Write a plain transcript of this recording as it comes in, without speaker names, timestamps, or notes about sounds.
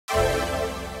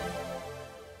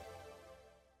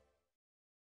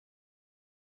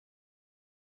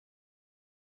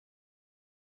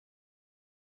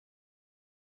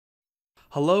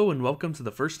Hello and welcome to the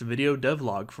first video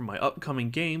devlog for my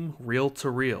upcoming game, Reel to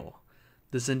Reel.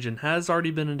 This engine has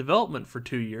already been in development for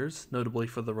 2 years, notably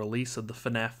for the release of the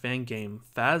FNAF fan game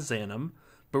Faz-Anim,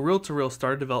 but Reel to Reel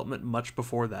started development much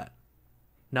before that.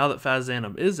 Now that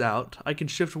Faz-Anim is out, I can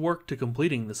shift work to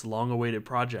completing this long-awaited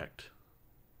project.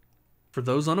 For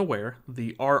those unaware,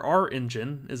 the RR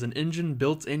engine is an engine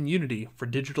built in Unity for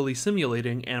digitally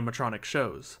simulating animatronic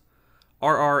shows.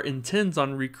 RR intends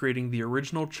on recreating the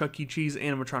original Chuck E. Cheese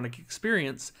animatronic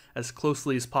experience as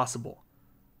closely as possible.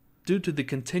 Due to the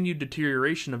continued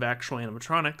deterioration of actual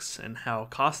animatronics and how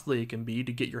costly it can be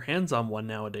to get your hands on one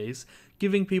nowadays,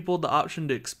 giving people the option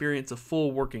to experience a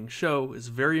full working show is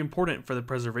very important for the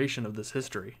preservation of this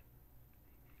history.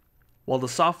 While the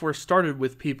software started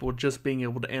with people just being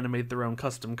able to animate their own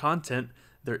custom content,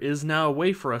 there is now a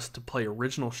way for us to play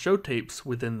original show tapes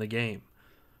within the game.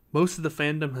 Most of the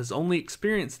fandom has only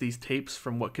experienced these tapes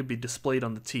from what could be displayed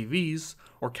on the TVs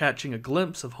or catching a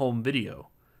glimpse of home video,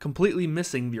 completely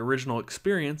missing the original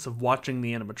experience of watching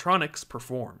the animatronics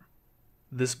perform.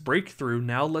 This breakthrough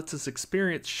now lets us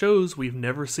experience shows we've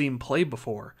never seen play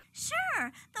before.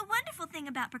 Sure, the wonderful thing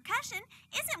about percussion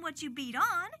isn't what you beat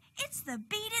on, it's the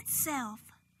beat itself.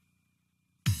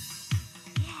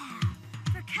 Yeah,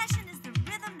 percussion is the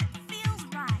rhythm that feels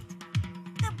right,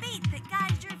 the beat that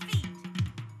guides your feet.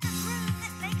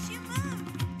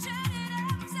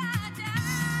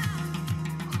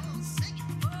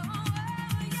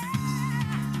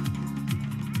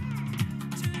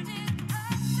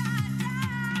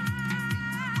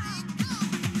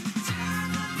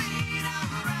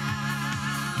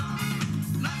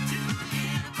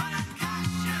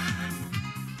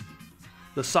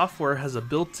 The software has a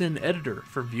built-in editor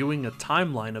for viewing a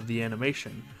timeline of the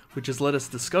animation, which has let us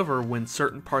discover when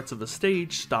certain parts of a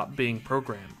stage stop being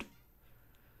programmed.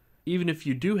 Even if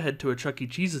you do head to a Chuck E.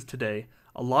 Cheese's today,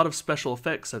 a lot of special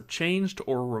effects have changed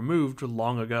or removed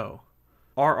long ago.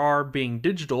 RR being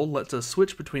digital lets us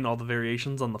switch between all the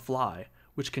variations on the fly,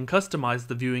 which can customize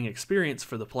the viewing experience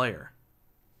for the player.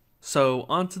 So,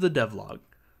 on to the devlog.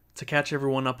 To catch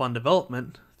everyone up on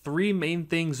development, 3 main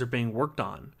things are being worked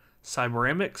on: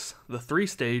 Cyberamics, the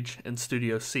 3-stage, and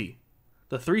Studio C.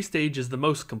 The 3-stage is the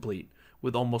most complete,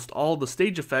 with almost all the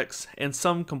stage effects and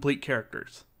some complete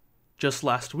characters. Just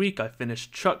last week I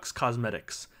finished Chuck's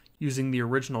cosmetics, using the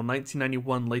original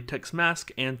 1991 latex mask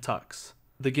and tux.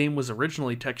 The game was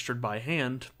originally textured by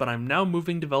hand, but I'm now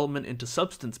moving development into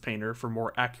Substance Painter for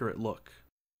more accurate look.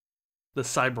 The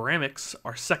Cyberamics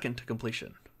are second to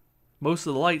completion. Most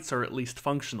of the lights are at least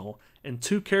functional, and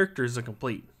 2 characters are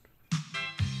complete.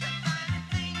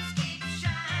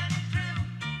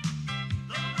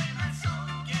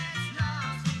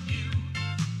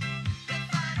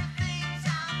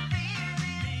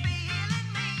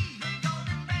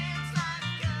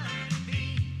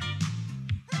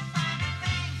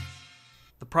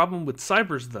 The problem with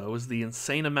Cybers, though, is the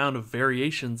insane amount of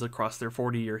variations across their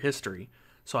 40-year history,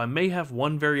 so I may have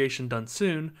one variation done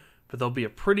soon, but they'll be a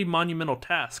pretty monumental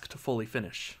task to fully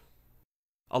finish.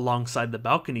 Alongside the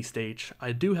balcony stage,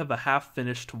 I do have a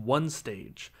half-finished 1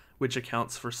 stage, which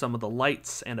accounts for some of the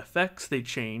lights and effects they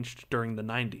changed during the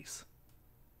 90s.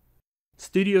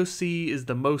 Studio C is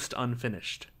the most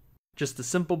unfinished. Just a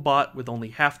simple bot with only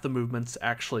half the movements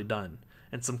actually done,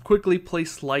 and some quickly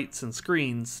placed lights and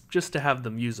screens just to have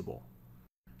them usable.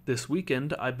 This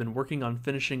weekend, I've been working on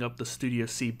finishing up the Studio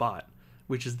C bot,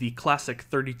 which is the classic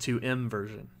 32M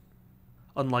version.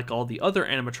 Unlike all the other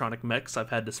animatronic mechs I've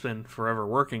had to spend forever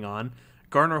working on,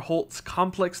 Garner Holt's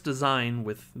complex design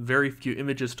with very few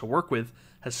images to work with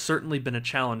has certainly been a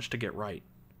challenge to get right.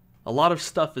 A lot of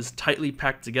stuff is tightly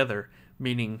packed together,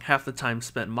 meaning half the time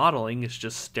spent modeling is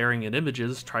just staring at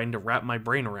images trying to wrap my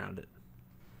brain around it.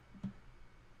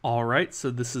 Alright,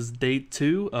 so this is day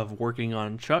 2 of working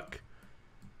on Chuck.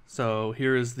 So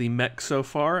here is the mech so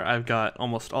far. I've got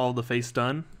almost all of the face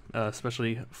done,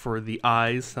 especially for the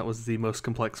eyes. That was the most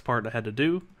complex part I had to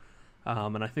do.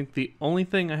 And I think the only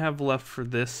thing I have left for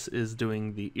this is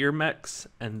doing the ear mechs,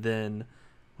 and then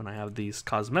when I have these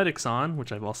cosmetics on,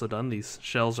 which I've also done, these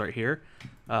shells right here,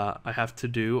 I have to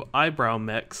do eyebrow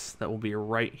mechs that will be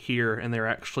right here, and they're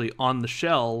actually on the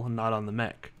shell, not on the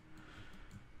mech.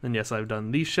 And yes, I've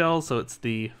done these shells, so it's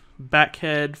the back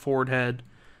head,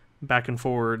 back and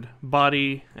forward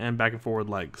body, and back and forward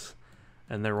legs.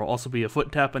 And there will also be a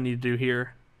foot tap I need to do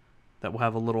here that will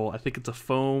have a little, I think it's a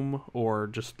foam or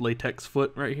just latex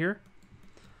foot right here.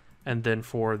 And then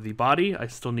for the body, I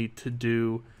still need to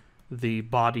do the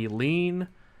body lean,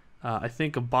 I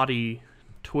think a body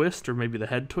twist, or maybe the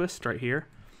head twist right here.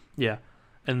 Yeah,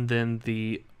 and then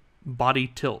the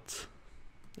body tilt.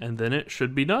 And then it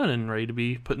should be done and ready to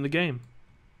be put in the game.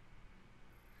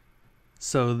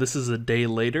 So this is a day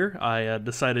later. I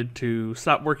decided to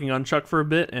stop working on Chuck for a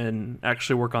bit and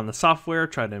actually work on the software,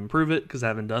 try to improve it, because I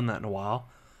haven't done that in a while.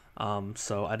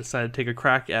 So I decided to take a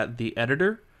crack at the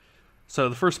editor. So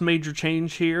the first major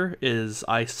change here is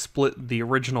I split the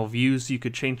original views you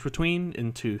could change between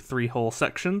into 3 whole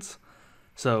sections.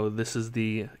 So this is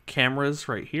the cameras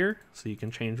right here, so you can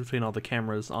change between all the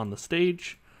cameras on the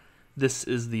stage. This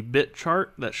is the bit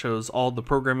chart that shows all the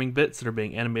programming bits that are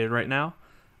being animated right now.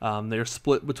 They're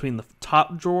split between the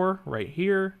top drawer right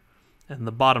here and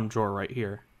the bottom drawer right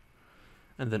here.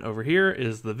 And then over here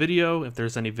is the video, if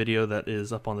there's any video that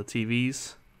is up on the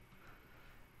TVs.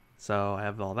 So I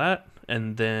have all that.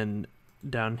 And then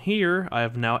down here, I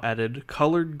have now added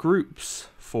colored groups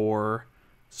for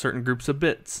certain groups of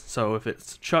bits. So if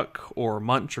it's Chuck or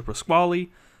Munch or Pasquale,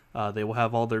 they will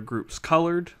have all their groups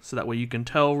colored, so that way you can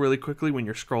tell really quickly when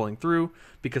you're scrolling through,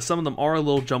 because some of them are a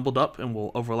little jumbled up and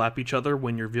will overlap each other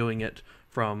when you're viewing it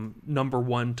from number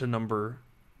 1 to number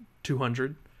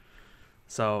 200.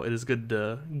 So it is good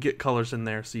to get colors in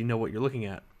there so you know what you're looking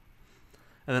at.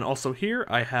 And then also here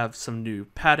I have some new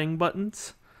padding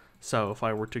buttons. So if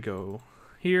I were to go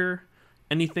here,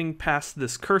 anything past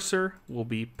this cursor will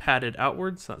be padded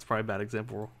outwards. That's probably a bad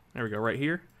example. There we go, right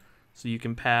here. So you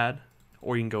can pad,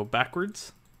 or you can go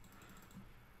backwards.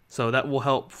 So that will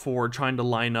help for trying to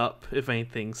line up if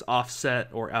anything's offset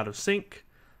or out of sync.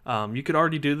 You could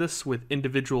already do this with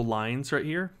individual lines right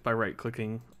here by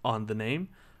right-clicking on the name,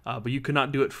 but you could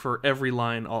not do it for every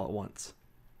line all at once.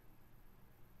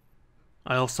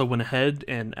 I also went ahead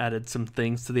and added some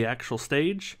things to the actual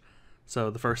stage. So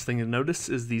the first thing to notice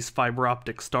is these fiber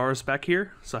optic stars back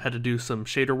here. So I had to do some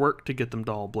shader work to get them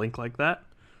to all blink like that,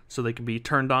 so they can be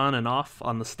turned on and off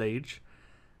on the stage.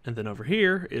 And then over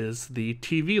here is the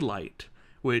TV light,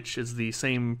 which is the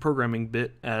same programming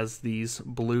bit as these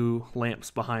blue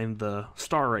lamps behind the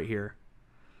star right here.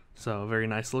 So very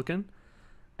nice looking.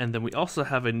 And then we also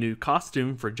have a new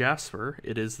costume for Jasper.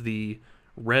 It is the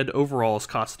red overalls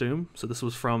costume. So this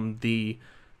was from the,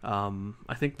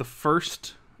 I think the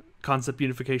first concept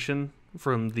unification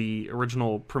from the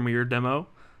original premiere demo.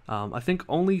 I think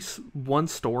only one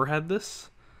store had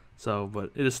this. So, but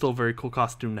it is still a very cool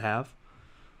costume to have.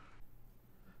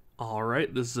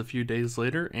 Alright, this is a few days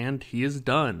later, and he is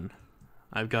done.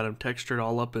 I've got him textured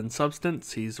all up in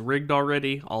Substance. He's rigged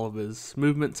already. All of his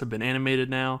movements have been animated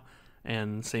now.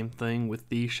 And same thing with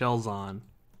the shells on.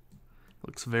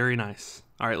 Looks very nice.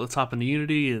 Alright, let's hop into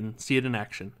Unity and see it in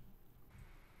action.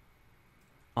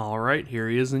 Alright, here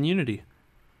he is in Unity.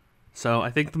 So I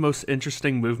think the most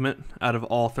interesting movement out of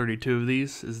all 32 of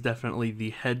these is definitely the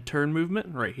head turn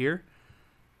movement right here.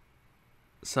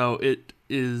 So it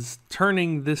is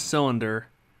turning this cylinder,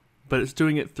 but it's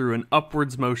doing it through an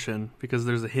upwards motion because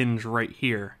there's a hinge right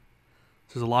here.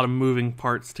 So there's a lot of moving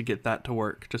parts to get that to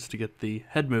work, just to get the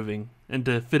head moving and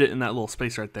to fit it in that little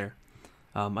space right there.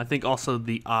 I think also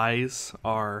the eyes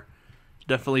are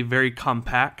definitely very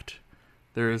compact.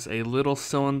 There's a little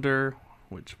cylinder.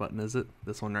 Which button is it?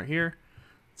 This one right here.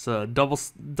 It's a double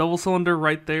cylinder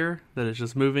right there that is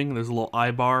just moving. There's a little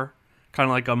eye bar, kind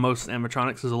of like on most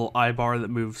animatronics. There's a little eye bar that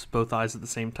moves both eyes at the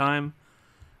same time,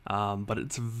 but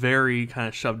it's very kind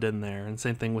of shoved in there. And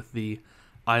same thing with the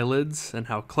eyelids and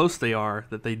how close they are,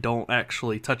 that they don't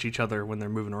actually touch each other when they're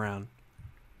moving around.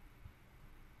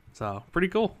 So pretty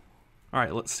cool. All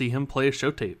right, let's see him play a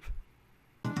show tape.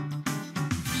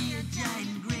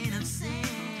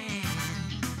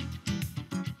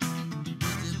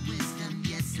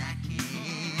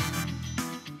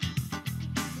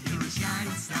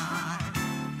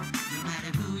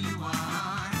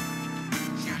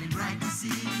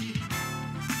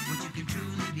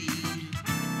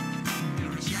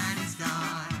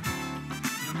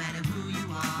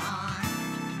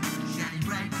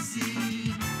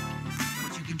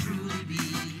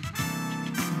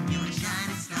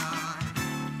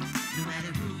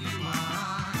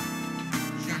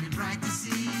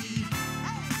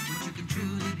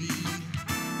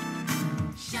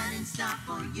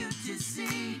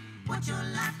 What your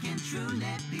life can truly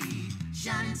be.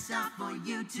 Shining star for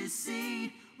you to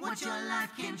see. What your life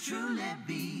can truly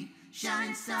be.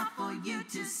 Shining star for you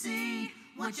to see.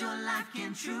 What your life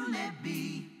can truly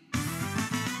be.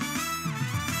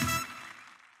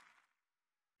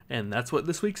 And that's what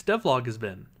this week's devlog has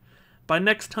been. By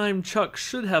next time, Chuck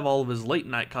should have all of his late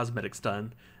night cosmetics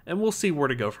done, and we'll see where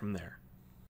to go from there.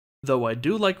 Though I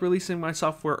do like releasing my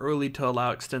software early to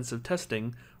allow extensive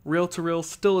testing, reel-to-reel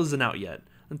still isn't out yet,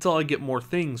 until I get more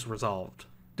things resolved.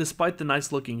 Despite the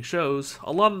nice looking shows,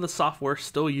 a lot of the software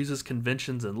still uses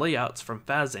conventions and layouts from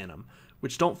Fazanim,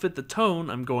 which don't fit the tone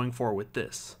I'm going for with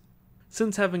this.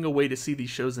 Since having a way to see these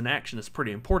shows in action is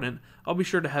pretty important, I'll be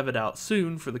sure to have it out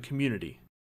soon for the community.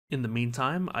 In the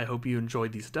meantime, I hope you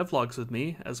enjoyed these devlogs with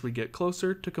me as we get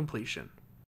closer to completion.